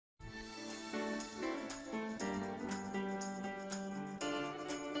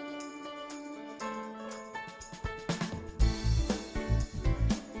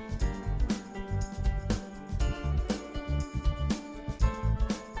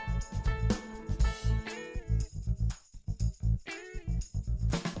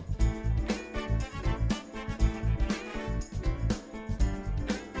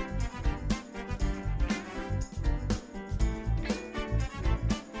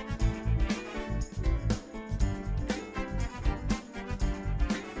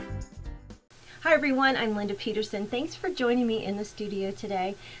Hi everyone, I'm Linda Peterson. Thanks for joining me in the studio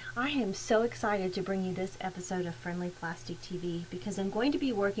today. I am so excited to bring you this episode of Friendly Plastic TV because I'm going to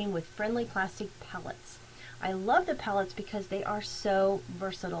be working with Friendly Plastic Pellets. I love the pellets because they are so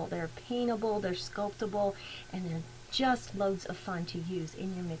versatile. They're paintable, they're sculptable, and they're just loads of fun to use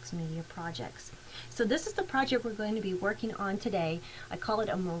in your mixed media projects. So this is the project we're going to be working on today. I call it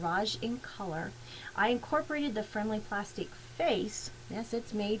a Mirage in Color. I incorporated the Friendly Plastic face. Yes,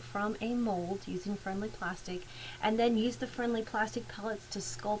 it's made from a mold using Friendly Plastic, and then use the Friendly Plastic pellets to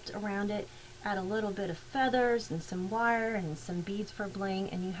sculpt around it, add a little bit of feathers and some wire and some beads for bling,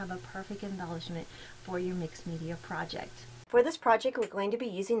 and you have a perfect embellishment for your mixed media project. For this project, we're going to be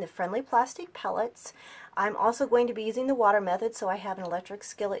using the Friendly Plastic pellets. I'm also going to be using the water method, so I have an electric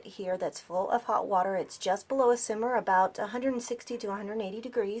skillet here that's full of hot water. It's just below a simmer, about 160 to 180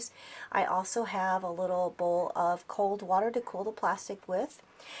 degrees. I also have a little bowl of cold water to cool the plastic with.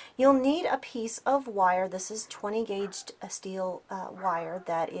 You'll need a piece of wire. This is 20 gauged steel wire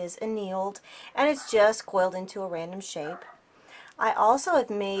that is annealed, and it's just coiled into a random shape. I also have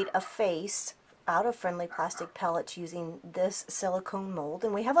made a face out of Friendly Plastic pellets using this silicone mold,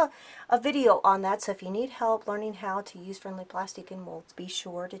 and we have a video on that, so if you need help learning how to use Friendly Plastic in molds, be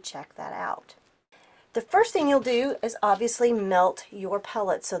sure to check that out. The first thing you'll do is obviously melt your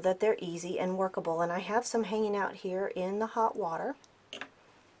pellets so that they're easy and workable, and I have some hanging out here in the hot water.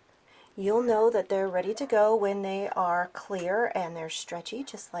 You'll know that they're ready to go when they are clear and they're stretchy,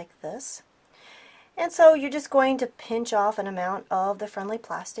 just like this. And so you're just going to pinch off an amount of the Friendly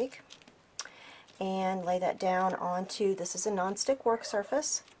Plastic and lay that down onto, this is a non-stick work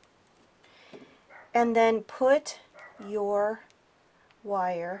surface, and then put your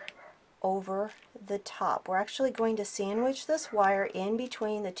wire over the top. We're actually going to sandwich this wire in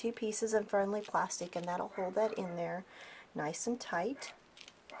between the two pieces of Friendly Plastic, and that'll hold that in there nice and tight.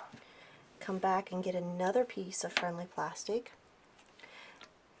 Come back and get another piece of Friendly Plastic,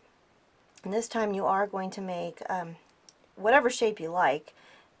 and this time you are going to make whatever shape you like,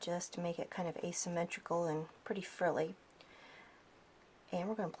 just to make it kind of asymmetrical and pretty frilly. And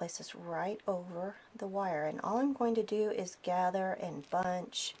we're going to place this right over the wire, and all I'm going to do is gather and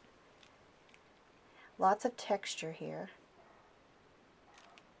bunch. Lots of texture here.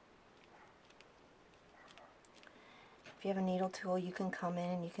 If you have a needle tool, you can come in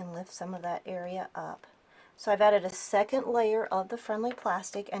and you can lift some of that area up. So I've added a second layer of the Friendly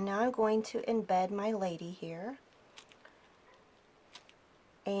Plastic, and now I'm going to embed my lady here.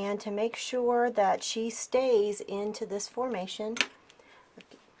 And to make sure that she stays into this formation,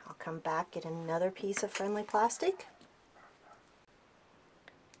 I'll come back, get another piece of Friendly Plastic,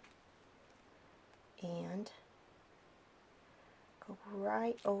 and go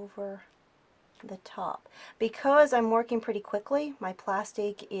right over the top. Because I'm working pretty quickly, my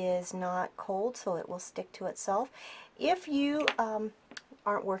plastic is not cold, so it will stick to itself. If you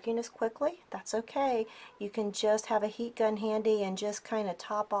aren't working as quickly, that's okay. You can just have a heat gun handy and just kind of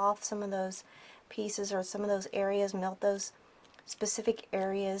top off some of those pieces or some of those areas, melt those specific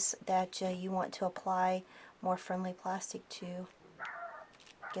areas that you want to apply more Friendly Plastic to.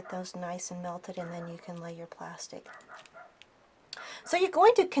 Get those nice and melted, and then you can lay your plastic. So you're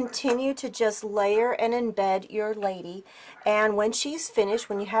going to continue to just layer and embed your lady, and when she's finished,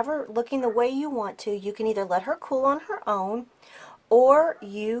 when you have her looking the way you want to, you can either let her cool on her own, or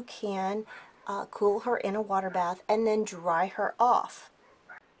you can cool her in a water bath and then dry her off.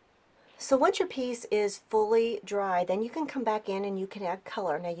 So once your piece is fully dry, then you can come back in and you can add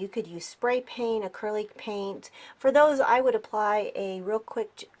color. Now you could use spray paint, acrylic paint. For those, I would apply a real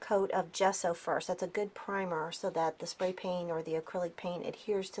quick coat of gesso first. That's a good primer so that the spray paint or the acrylic paint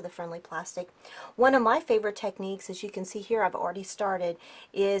adheres to the Friendly Plastic. One of my favorite techniques, as you can see here, I've already started,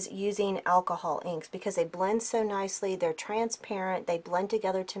 is using alcohol inks because they blend so nicely, they're transparent, they blend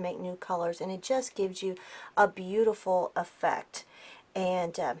together to make new colors, and it just gives you a beautiful effect.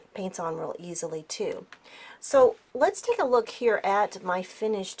 And paints on real easily too. So let's take a look here at my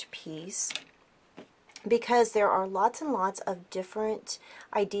finished piece, because there are lots and lots of different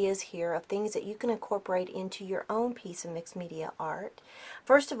ideas here of things that you can incorporate into your own piece of mixed media art.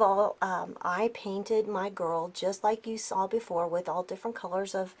 First of all, I painted my girl just like you saw before with all different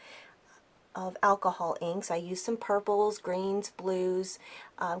colors of alcohol inks. I used some purples, greens, blues,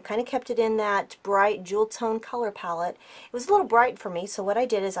 kind of kept it in that bright jewel tone color palette. It was a little bright for me, so what I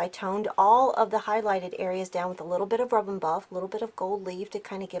did is I toned all of the highlighted areas down with a little bit of rub and buff, a little bit of gold leaf to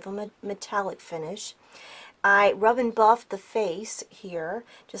kind of give them a metallic finish. I rub and buffed the face here,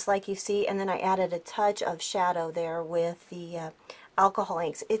 just like you see, and then I added a touch of shadow there with the alcohol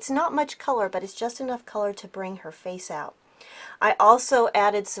inks. It's not much color, but it's just enough color to bring her face out. I also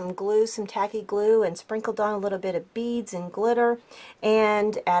added some glue, some tacky glue, and sprinkled on a little bit of beads and glitter,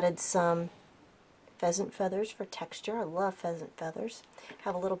 and added some pheasant feathers for texture. I love pheasant feathers.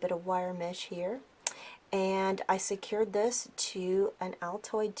 Have a little bit of wire mesh here. And I secured this to an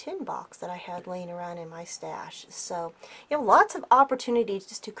Altoid tin box that I had laying around in my stash. So you have lots of opportunities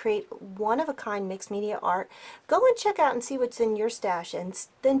just to create one-of-a-kind mixed media art. Go and check out and see what's in your stash, and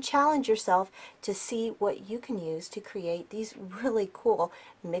then challenge yourself to see what you can use to create these really cool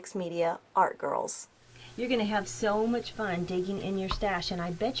mixed media art girls. You're going to have so much fun digging in your stash, and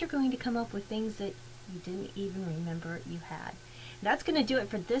I bet you're going to come up with things that you didn't even remember you had. That's going to do it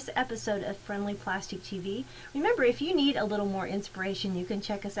for this episode of Friendly Plastic TV. Remember, if you need a little more inspiration, you can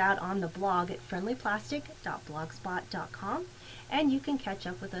check us out on the blog at friendlyplastic.blogspot.com, and you can catch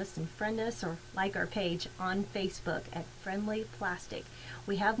up with us and friend us or like our page on Facebook at Friendly Plastic.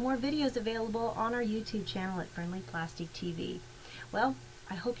 We have more videos available on our YouTube channel at Friendly Plastic TV. Well,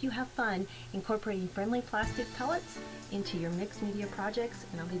 I hope you have fun incorporating friendly plastic pellets into your mixed media projects,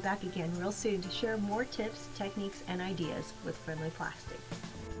 and I'll be back again real soon to share more tips, techniques, and ideas with Friendly Plastic.